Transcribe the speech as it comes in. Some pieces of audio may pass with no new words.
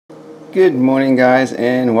Good morning, guys,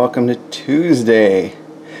 and welcome to Tuesday,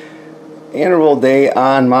 interval day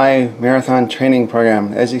on my marathon training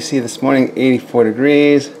program. As you see this morning, 84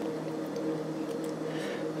 degrees.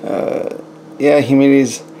 Yeah,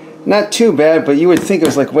 humidity's not too bad, but you would think it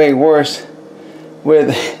was like way worse with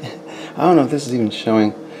I don't know if this is even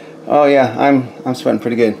showing. Oh yeah, I'm sweating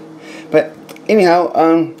pretty good. But anyhow,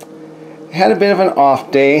 had a bit of an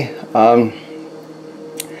off day.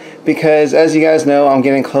 Because as you guys know, I'm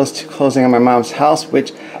getting close to closing on my mom's house,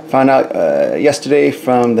 which found out yesterday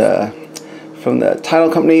from the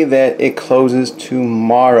title company that it closes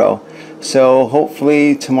tomorrow. So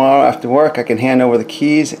hopefully tomorrow after work I can hand over the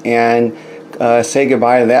keys and say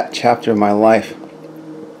goodbye to that chapter of my life.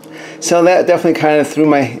 So that definitely kind of threw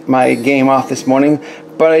my game off this morning,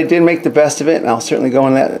 but I did make the best of it, and I'll certainly go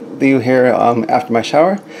on that view here after my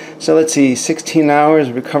shower. So let's see, 16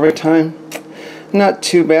 hours recovery time. Not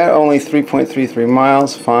too bad, only 3.33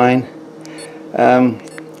 miles, fine.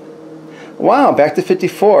 Wow, back to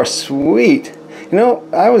 54, sweet. You know,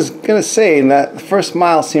 I was going to say that the first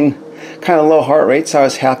mile seemed kind of low heart rate, so I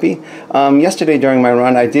was happy. Yesterday during my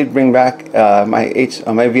run, I did bring back my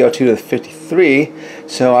VO2 to 53,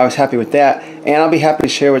 so I was happy with that. And I'll be happy to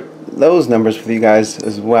share those numbers with you guys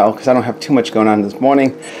as well, because I don't have too much going on this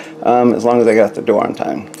morning, as long as I got out the door on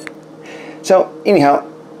time. So anyhow,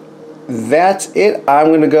 that's it. I'm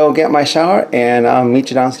going to go get my shower and I'll meet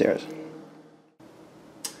you downstairs.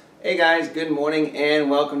 Hey guys, good morning and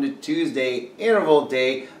welcome to Tuesday, interval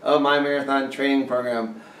day of my marathon training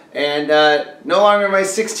program. And no longer my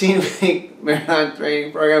 16-week marathon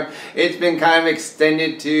training program. It's been kind of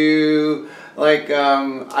extended to like,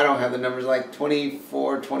 I don't have the numbers, like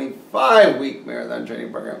 24, 25-week marathon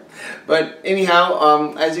training program. But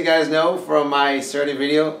anyhow, as you guys know from my Saturday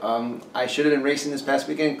video, I should have been racing this past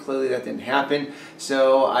weekend. Clearly that didn't happen.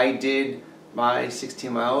 So I did my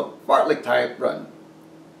 16-mile fartlek type run.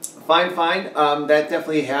 Fine. That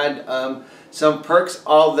definitely had some perks,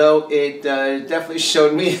 although it definitely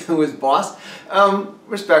showed me who was boss.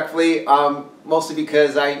 Respectfully, mostly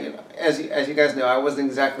because as you guys know,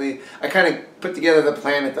 I kind of put together the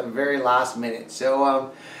plan at the very last minute.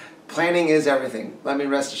 So planning is everything. Let me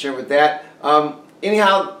rest assured with that.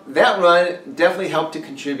 Anyhow, that run definitely helped to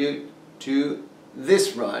contribute to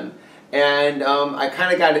this run, and I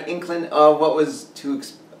kind of got an inkling of what was to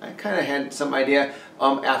expect. I kind of had some idea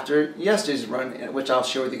after yesterday's run, which I'll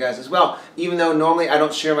share with you guys as well. Even though normally I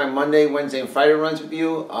don't share my Monday, Wednesday, and Friday runs with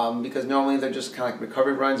you, because normally they're just kind of like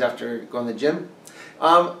recovery runs after going to the gym.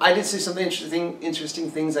 I did see some interesting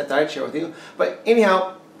things that I'd share with you. But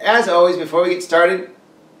anyhow, as always, before we get started,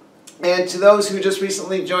 and to those who just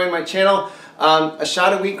recently joined my channel, a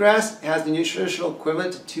shot of wheatgrass has the nutritional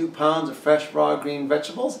equivalent to 2 pounds of fresh raw green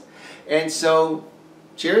vegetables. And so,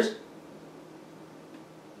 cheers.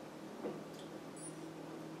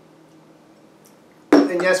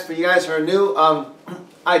 And yes, for you guys who are new,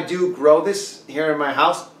 I do grow this here in my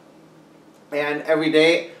house, and every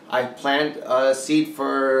day I plant a seed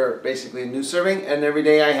for basically a new serving, and every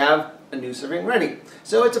day I have a new serving ready.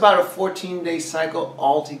 So it's about a 14-day cycle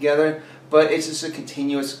altogether, but it's just a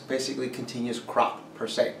basically continuous crop per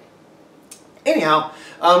se. Anyhow,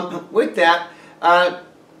 with that,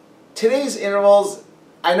 today's intervals,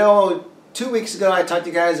 I know 2 weeks ago I talked to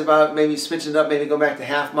you guys about maybe switching it up, maybe go back to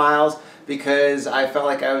half miles, because I felt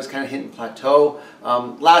like I was kind of hitting plateau.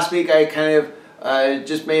 Last week I kind of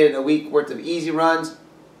just made it a week worth of easy runs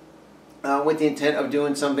with the intent of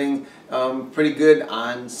doing something pretty good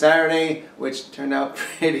on Saturday, which turned out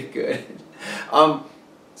pretty good.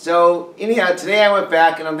 So anyhow, today I went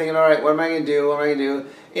back and I'm thinking, all right, what am I going to do? What am I going to do?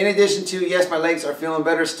 In addition to, yes, my legs are feeling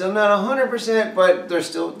better, still not 100%, but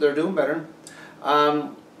they're doing better.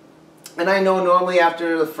 And I know normally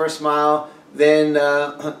after the first mile, then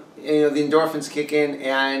you know, the endorphins kick in,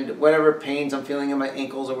 and whatever pains I'm feeling in my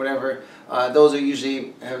ankles or whatever, those are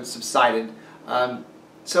usually have subsided.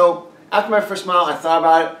 So after my first mile, I thought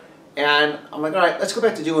about it, and I'm like, all right, let's go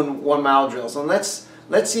back to doing 1 mile drills, and let's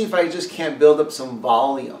see if I just can't build up some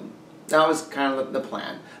volume. That was kind of the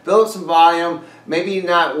plan. Build up some volume, maybe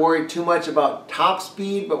not worry too much about top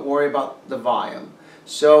speed, but worry about the volume.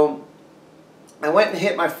 So I went and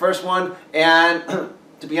hit my first one, and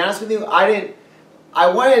to be honest with you, I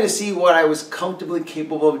wanted to see what I was comfortably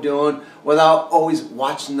capable of doing without always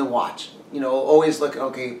watching the watch. You know, always looking,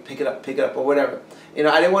 okay, pick it up, or whatever. You know,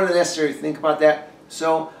 I didn't want to necessarily think about that.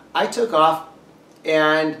 So I took off,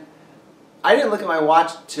 and I didn't look at my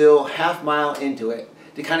watch till half mile into it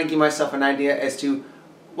to kind of give myself an idea as to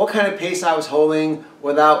what kind of pace I was holding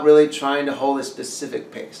without really trying to hold a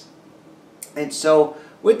specific pace. And so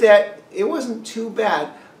with that, it wasn't too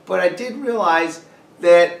bad, but I did realize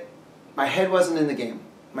that my head wasn't in the game.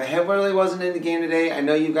 My head really wasn't in the game today. I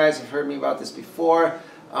know you guys have heard me about this before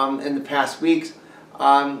in the past weeks.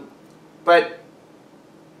 But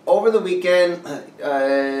over the weekend,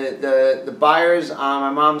 the buyers on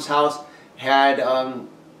my mom's house had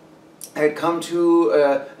come to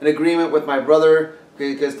an agreement with my brother,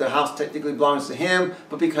 because the house technically belongs to him,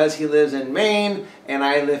 but because he lives in Maine and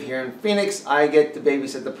I live here in Phoenix, I get to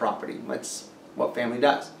babysit the property. That's what family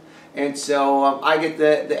does. And so I get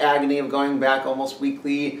the agony of going back almost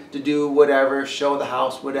weekly to do whatever, show the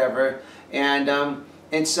house, whatever. And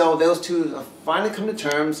so those two have finally come to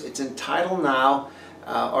terms. It's entitled now,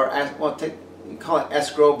 well, you call it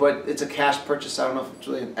escrow, but it's a cash purchase. I don't know if it's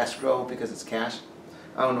really an escrow because it's cash.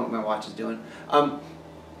 I don't know what my watch is doing.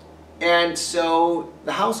 And so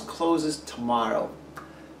the house closes tomorrow.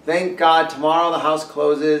 Thank God tomorrow the house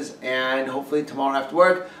closes, and hopefully tomorrow after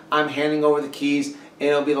work I'm handing over the keys, and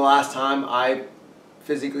it'll be the last time I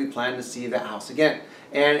physically plan to see that house again.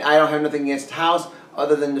 And I don't have nothing against the house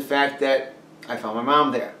other than the fact that I found my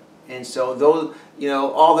mom there. And so though,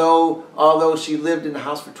 although she lived in the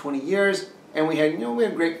house for 20 years and we had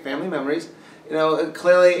great family memories,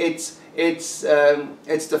 clearly it's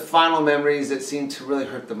the final memories that seem to really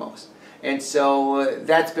hurt the most. And so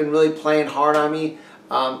that's been really playing hard on me.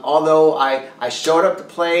 Although I showed up to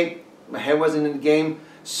play, my head wasn't in the game,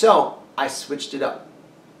 so I switched it up.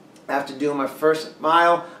 After doing my first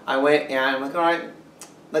mile, I went and I'm like, all right,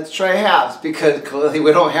 let's try halves, because clearly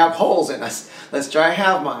we don't have holes in us. Let's try a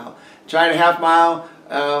half mile. Tried a half mile,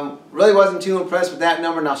 really wasn't too impressed with that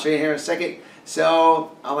number, and I'll show you here in a second.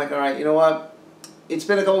 So I'm like, all right, you know what? It's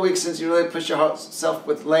been a couple weeks since you really pushed yourself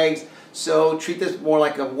with legs, so treat this more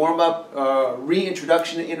like a warm-up,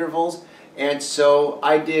 reintroduction to intervals. And so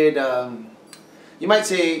I did, you might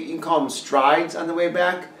say, you can call them strides on the way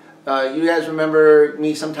back. You guys remember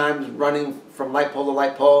me sometimes running from light pole to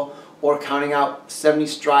light pole, or counting out 70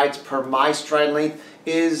 strides per my stride length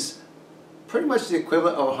is pretty much the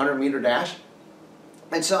equivalent of a 100-meter dash.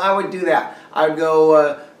 And so I would do that. I would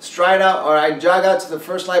go stride out, or I'd jog out to the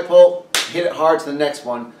first light pole, hit it hard to the next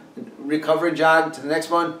one, recovery jog to the next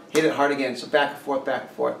one, hit it hard again. So back and forth, back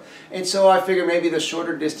and forth. And so I figured maybe the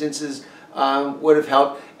shorter distances would have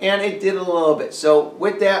helped, and it did a little bit. So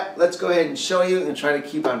with that, let's go ahead and show you and try to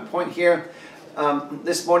keep on point here.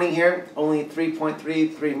 This morning here, only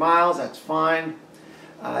 3.33 miles, that's fine.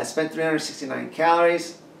 I spent 369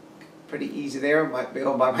 calories. Pretty easy there. Might be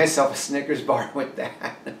able to buy myself a Snickers bar with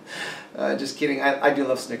that. Just kidding. I do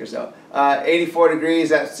love Snickers though. 84 degrees.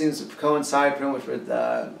 That seems to coincide pretty much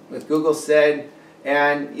with Google said.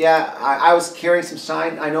 And yeah, I was carrying some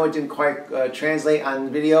sign. I know it didn't quite translate on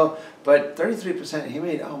the video, but 33%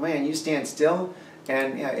 humidity. Oh man, you stand still,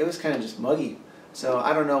 and yeah, it was kind of just muggy. So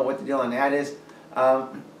I don't know what the deal on that is.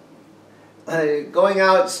 Going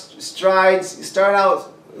out strides. You start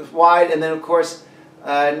out wide, and then of course.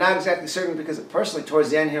 Not exactly certain, because personally towards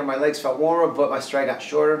the end here my legs felt warmer, but my stride got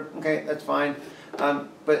shorter. Okay, that's fine. And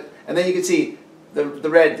then you can see the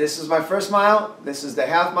red. This is my first mile. This is the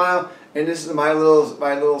half mile, and this is my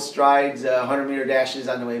little strides, 100-meter dashes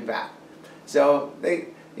on the way back. So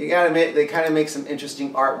you gotta admit, they kind of make some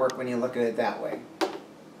interesting artwork when you look at it that way.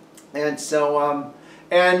 And so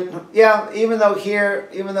and yeah, even though here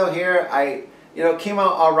I came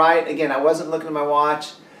out all right. Again, I wasn't looking at my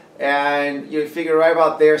watch. And you figure right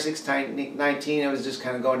about there, 6:19, it was just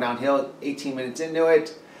kind of going downhill, 18 minutes into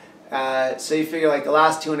it. So you figure like the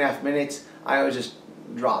last 2.5 minutes, I was just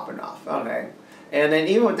dropping off. Okay. And then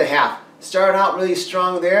even with the half, started out really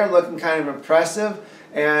strong there, looking kind of impressive,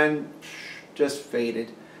 and just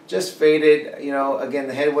faded. Just faded. Again,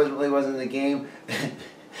 the head really wasn't in the game.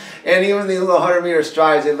 And even the little 100-meter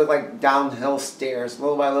strides, they looked like downhill stairs.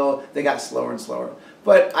 Little by little, they got slower and slower.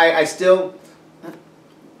 But I still...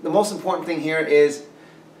 The most important thing here is,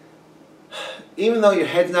 even though your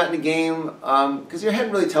head's not in the game, because your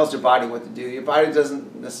head really tells your body what to do. Your body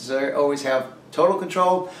doesn't necessarily always have total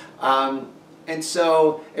control. And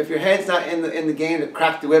so if your head's not in the game to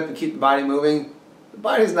crack the whip and keep the body moving, the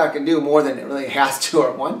body's not going to do more than it really has to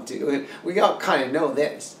or want to. We all kind of know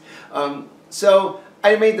this. So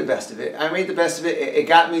I made the best of it. I made the best of it. It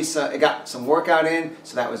got some workout in,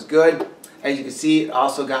 so that was good. As you can see, it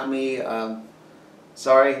also got me...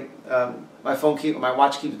 Sorry, my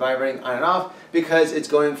watch keeps vibrating on and off because it's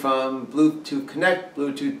going from Bluetooth connect,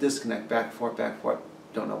 Bluetooth disconnect, back and forth, back and forth.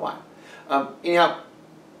 Don't know why. Anyhow,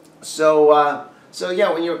 so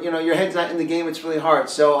yeah, when your head's not in the game, it's really hard.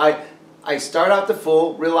 So I start out the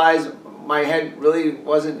full, realize my head really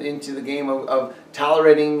wasn't into the game of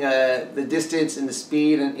tolerating the distance and the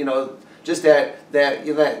speed, and just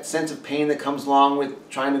that sense of pain that comes along with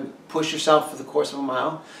trying to push yourself for the course of a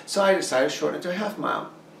mile. So I decided to shorten it to a half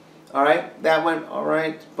mile. All right, that went all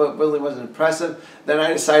right, but really wasn't impressive. Then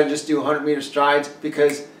I decided to just do 100-meter strides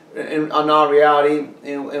because in all reality,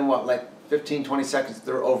 in what, like 15, 20 seconds,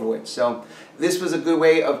 they're over with. So this was a good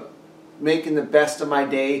way of making the best of my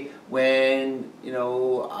day when, you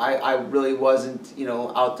know, I really wasn't, you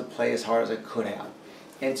know, out to play as hard as I could have.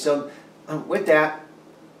 And so with that,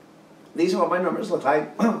 these are what my numbers look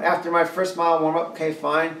like. After my first mile warm-up, okay,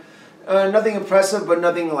 fine. Nothing impressive, but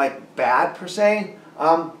nothing like bad per se.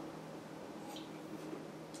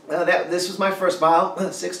 This was my first mile,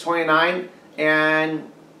 6:29,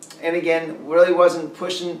 and again, really wasn't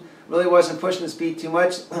pushing the speed too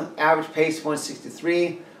much. Average pace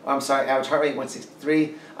 163. I'm sorry, average heart rate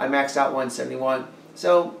 163. I maxed out 171.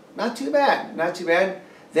 So not too bad, not too bad.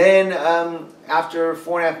 Then after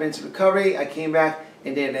 4.5 minutes of recovery, I came back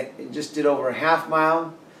and just did over a half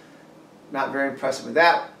mile. Not very impressive with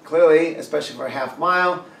that, clearly, especially for a half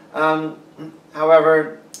mile.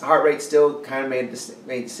 However, heart rate still kind of made the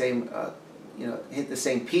same, you know, hit the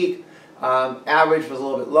same peak. Average was a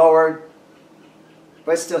little bit lower,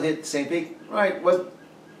 but still hit the same peak. Right?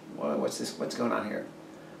 What's this? What's going on here?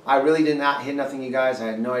 I really did not hit nothing, you guys. I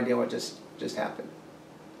had no idea what just happened.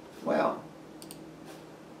 Well,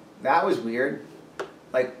 that was weird,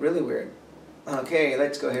 like really weird. Okay,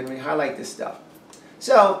 let's go ahead and re-highlight this stuff.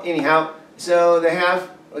 So anyhow, so the half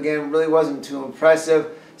again really wasn't too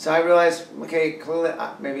impressive. So I realized, okay, clearly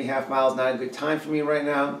maybe half mile is not a good time for me right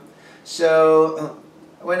now. So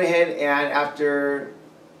I went ahead and after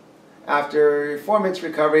 4 minutes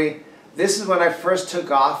recovery, this is when I first took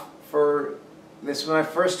off. Okay, this is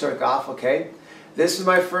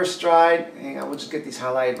my first stride. Hang on, we'll just get these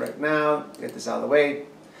highlighted right now. Get this out of the way.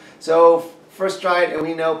 So first stride, and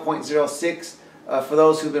we know 0.06. For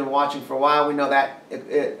those who've been watching for a while, we know that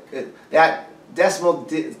that decimal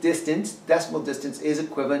distance is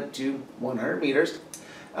equivalent to 100 meters.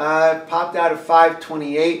 Popped out of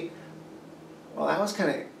 5:28. Well, that was kind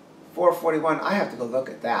of 4:41. I have to go look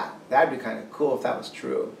at that. That'd be kind of cool if that was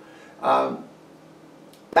true.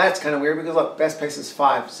 That's kind of weird because look, best pace is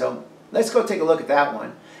 5. So let's go take a look at that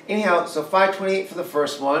one. Anyhow, so 5:28 for the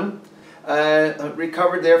first one.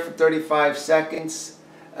 Recovered there for 35 seconds.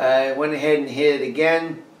 Went ahead and hit it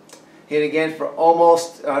again. Hit again for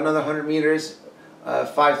almost another 100 meters.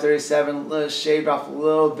 5:37, shaved off a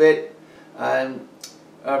little bit.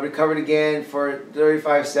 Recovered again for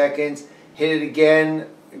 35 seconds. Hit it again.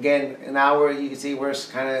 Again, an hour. You can see we're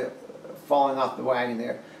kind of falling off the wagon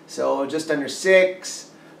there. So just under 6.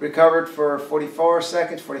 Recovered for 44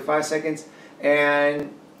 seconds, 45 seconds,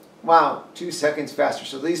 and wow, 2 seconds faster.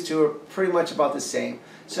 So these two are pretty much about the same.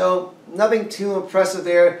 So nothing too impressive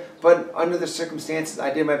there, but under the circumstances, I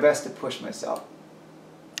did my best to push myself.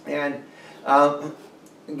 And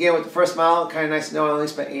again, with the first mile, kind of nice to know I only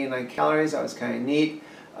spent 89 calories. That was kind of neat.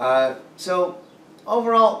 So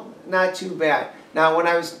overall, not too bad. Now when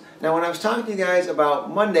I was talking to you guys about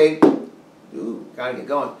Monday, ooh, gotta get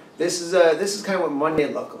going. This is kind of what Monday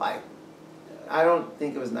looked like. I don't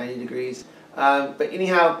think it was 90 degrees, but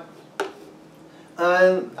anyhow,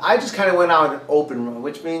 I just kind of went out an open run,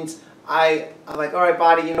 which means I'm like, all right,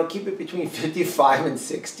 body, you know, keep it between 55 and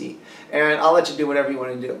 60, and I'll let you do whatever you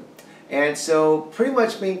want to do. And so pretty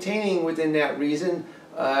much maintaining within that reason.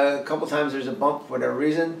 A couple times there's a bump for whatever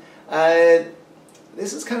reason.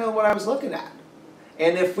 This is kind of what I was looking at.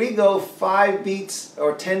 And if we go 5 beats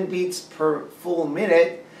or 10 beats per full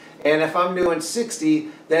minute, and if I'm doing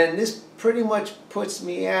 60, then this pretty much puts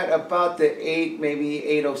me at about the 8, maybe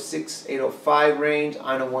 806, 805 range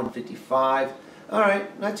on a 155. All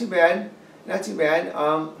right, not too bad, not too bad.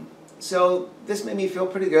 So this made me feel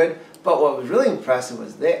pretty good. But what was really impressive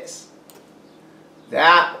was this.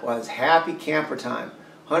 That was happy camper time.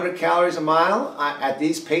 100 calories a mile at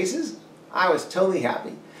these paces. I was totally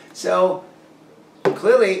happy. So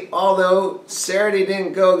clearly, although Saturday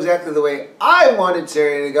didn't go exactly the way I wanted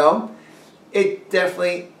Saturday to go, it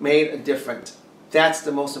definitely made a difference. That's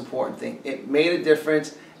the most important thing. It made a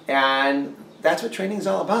difference, and that's what training is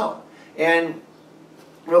all about. And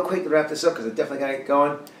real quick to wrap this up, because I definitely got to get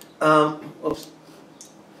going. Oops.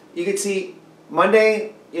 You can see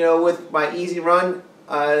Monday, you know, with my easy run,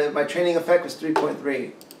 my training effect was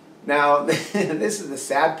 3.3. Now, this is the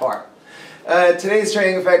sad part. Today's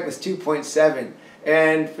training effect was 2.7.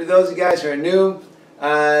 And for those of you guys who are new,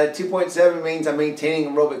 2.7 means I'm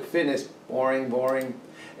maintaining aerobic fitness. Boring, boring.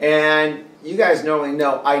 And you guys normally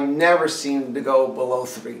know I never seem to go below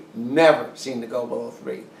 3. Never seem to go below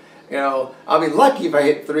 3. You know, I'll be lucky if I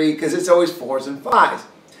hit 3 because it's always 4s and 5s.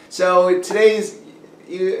 So today's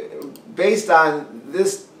based on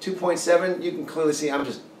this 2.7, you can clearly see I'm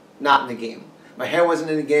just not in the game. My hair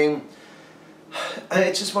wasn't in the game.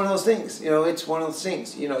 It's just one of those things, it's one of those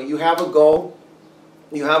things. You have a goal,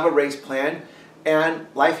 you have a race plan, and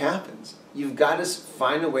life happens. You've got to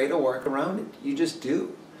find a way to work around it. You just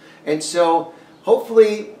do. And so,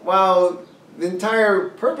 hopefully, while the entire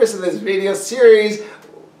purpose of this video series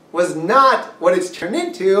was not what it's turned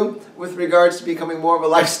into with regards to becoming more of a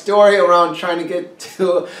life story around trying to get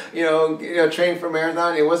to, train for a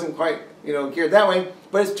marathon. It wasn't quite, geared that way,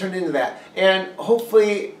 but it's turned into that. And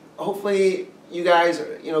hopefully you guys,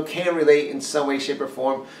 can relate in some way, shape, or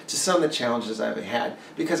form to some of the challenges I've had.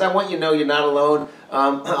 Because I want you to know you're not alone.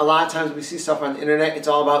 A lot of times we see stuff on the internet, it's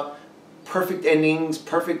all about perfect endings,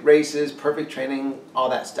 perfect races, perfect training, all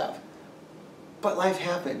that stuff. But life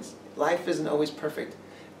happens. Life isn't always perfect.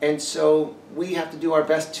 And so we have to do our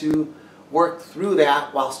best to work through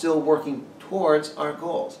that while still working towards our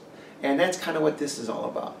goals. And that's kind of what this is all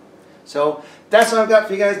about. So that's what I've got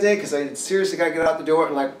for you guys today, because I seriously got to get out the door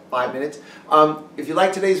in like 5 minutes. If you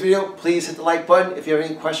liked today's video, please hit the like button. If you have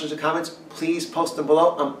any questions or comments, please post them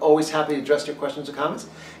below. I'm always happy to address your questions or comments.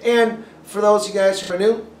 And for those of you guys who are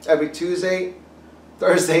new, every Tuesday,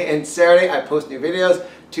 Thursday, and Saturday I post new videos.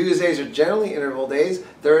 Tuesdays are generally interval days.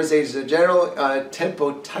 Thursdays are general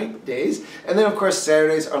tempo type days. And then of course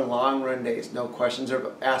Saturdays are long run days. No questions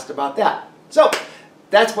are asked about that. So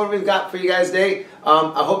that's what we've got for you guys today.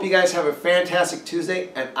 I hope you guys have a fantastic Tuesday,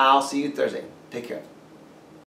 and I'll see you Thursday. Take care.